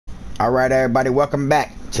Alright everybody, welcome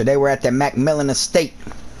back. Today we're at the Macmillan Estate.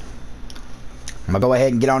 I'm gonna go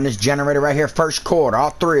ahead and get on this generator right here, first quarter, all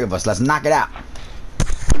three of us. Let's knock it out.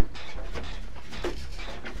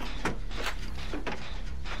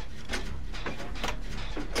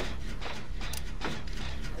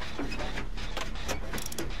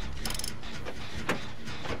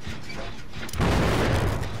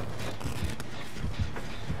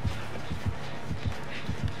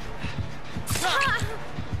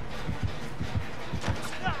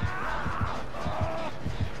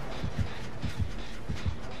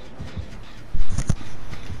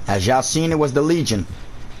 As y'all seen, it was the Legion.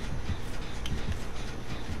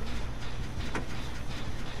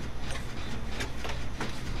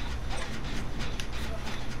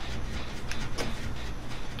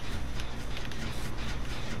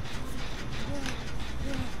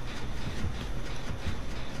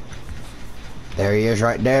 There he is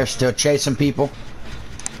right there, still chasing people.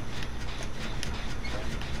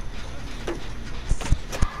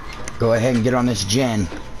 Go ahead and get on this gen.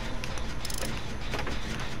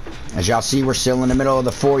 As y'all see, we're still in the middle of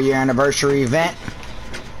the 4-year anniversary event.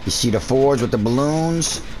 You see the Fords with the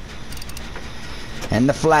balloons and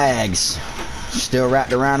the flags still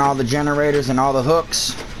wrapped around all the generators and all the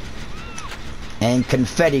hooks, and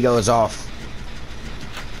confetti goes off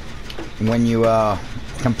when you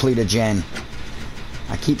complete a gen.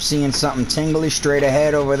 I keep seeing something tingly straight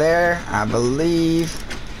ahead over there. I believe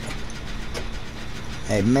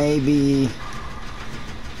it may be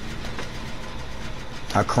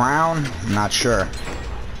a crown? I'm not sure.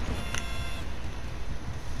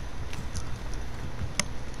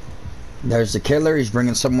 There's the killer. He's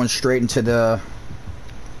bringing someone straight into the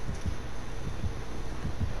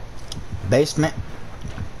basement.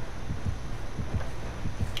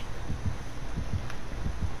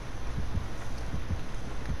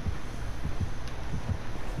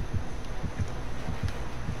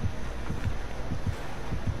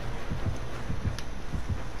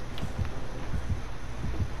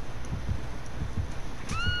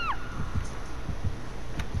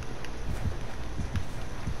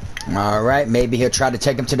 Alright, maybe he'll try to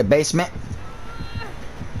take him to the basement.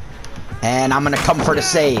 And I'm gonna come for the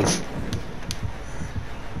save.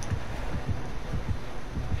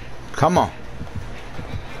 Come on.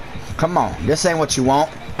 Come on. This ain't what you want.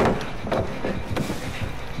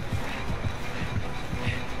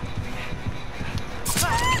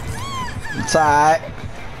 It's alright.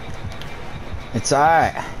 It's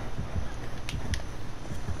alright.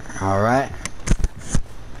 Alright.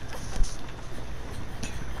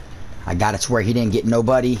 I got it to where he didn't get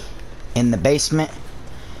nobody in the basement.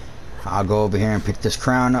 I'll go over here and pick this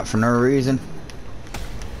crown up for no reason.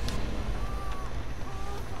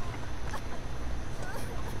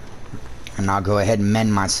 And I'll go ahead and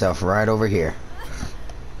mend myself right over here.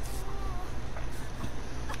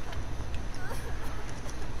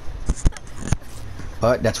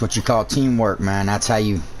 But that's what you call teamwork, man. That's how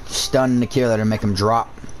you stun the killer to make him drop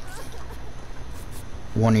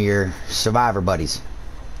one of your survivor buddies.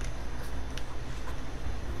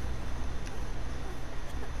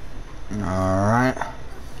 Alright.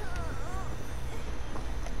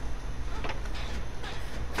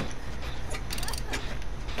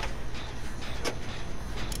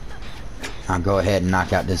 I'll go ahead and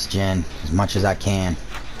knock out this gen as much as I can.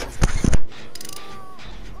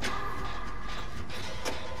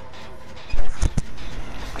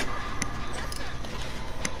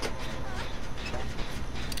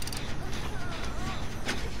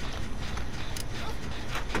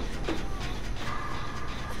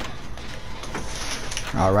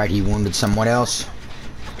 Alright, he wounded someone else.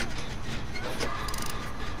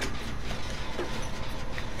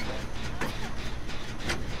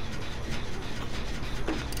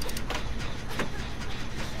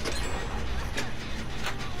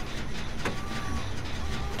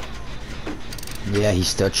 Yeah, he's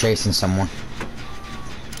still chasing someone.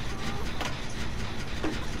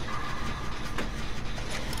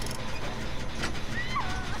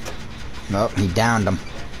 Oh, he downed him.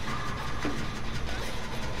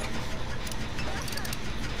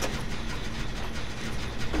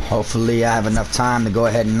 Hopefully I have enough time to go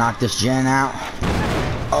ahead and knock this gen out.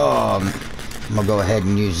 I'm gonna go ahead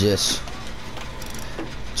and use this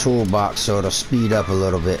toolbox so it'll speed up a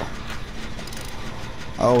little bit.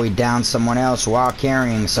 Oh, he downed someone else while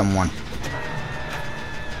carrying someone.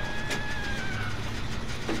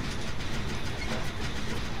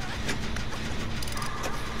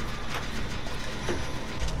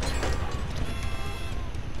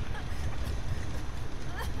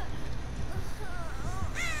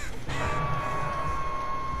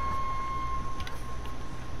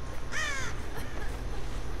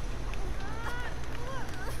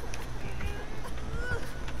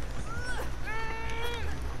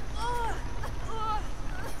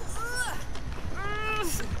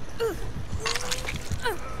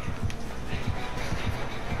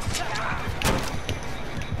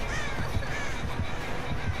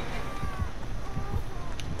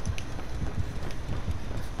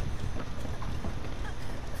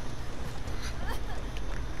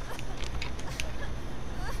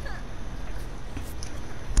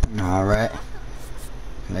 Alright.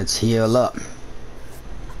 Let's heal up.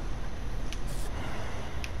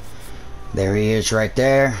 There he is right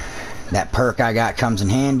there. That perk I got comes in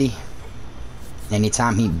handy.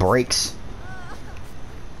 Anytime he breaks.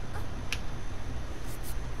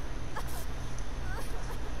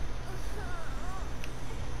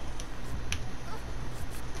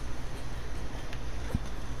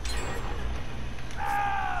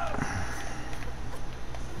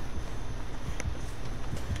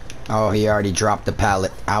 Oh, he already dropped the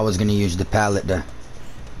pallet. I was gonna use the pallet to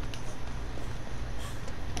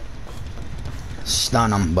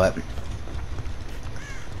stun him, but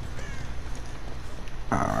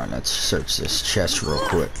alright, let's search this chest real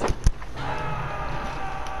quick.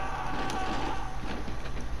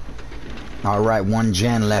 Alright, 1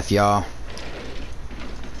 gen left, y'all.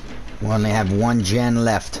 We only have 1 gen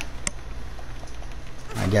left.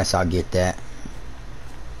 I guess I'll get that.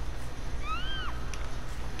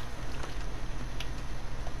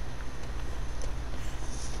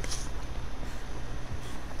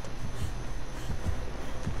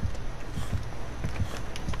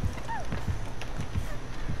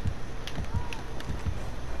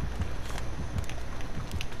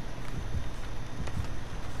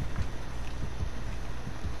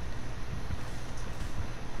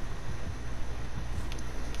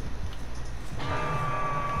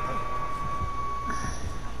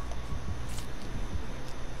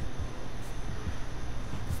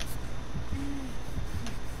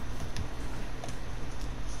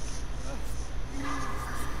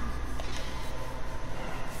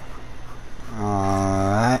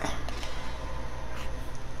 Alright.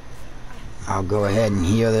 I'll go ahead and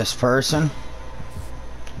heal this person.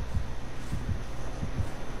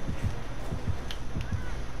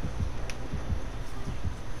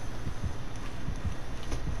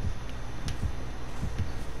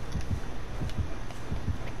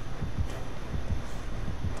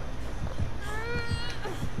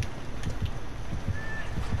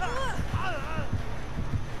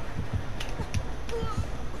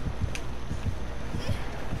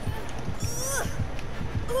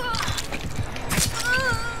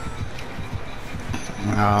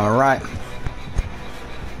 All right.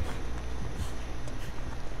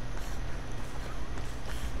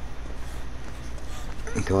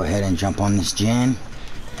 Go ahead and jump on this gen.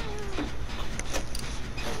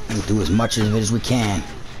 We'll do as much of it as we can.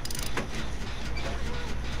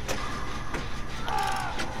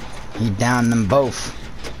 He downed them both.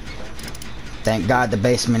 Thank God the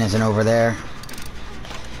basement isn't over there.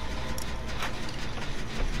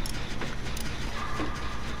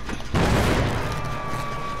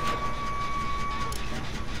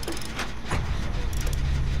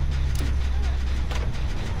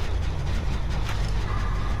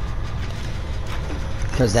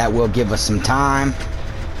 Because that will give us some time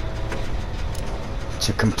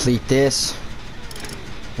to complete this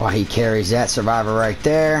while he carries that survivor right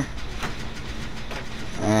there.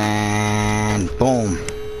 And boom.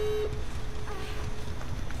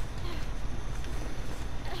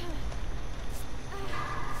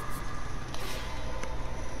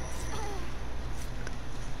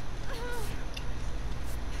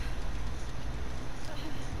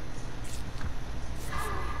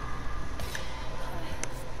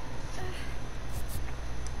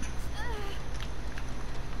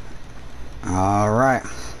 All right.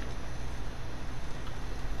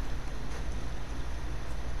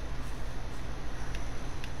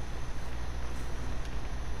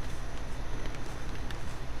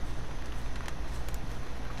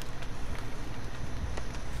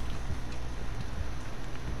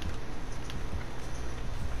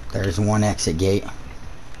 There's one exit gate.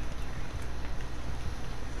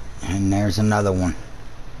 And there's another one.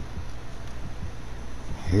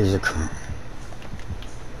 Here's a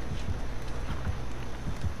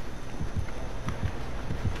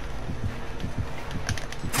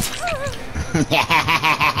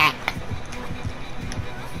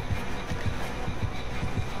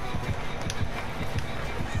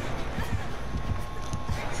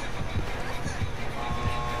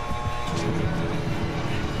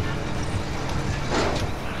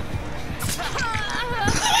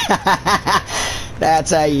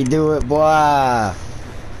That's how you do it, boy.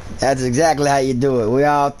 That's exactly how you do it. We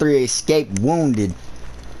all three escaped wounded.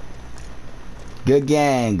 Good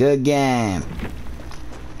game, good game.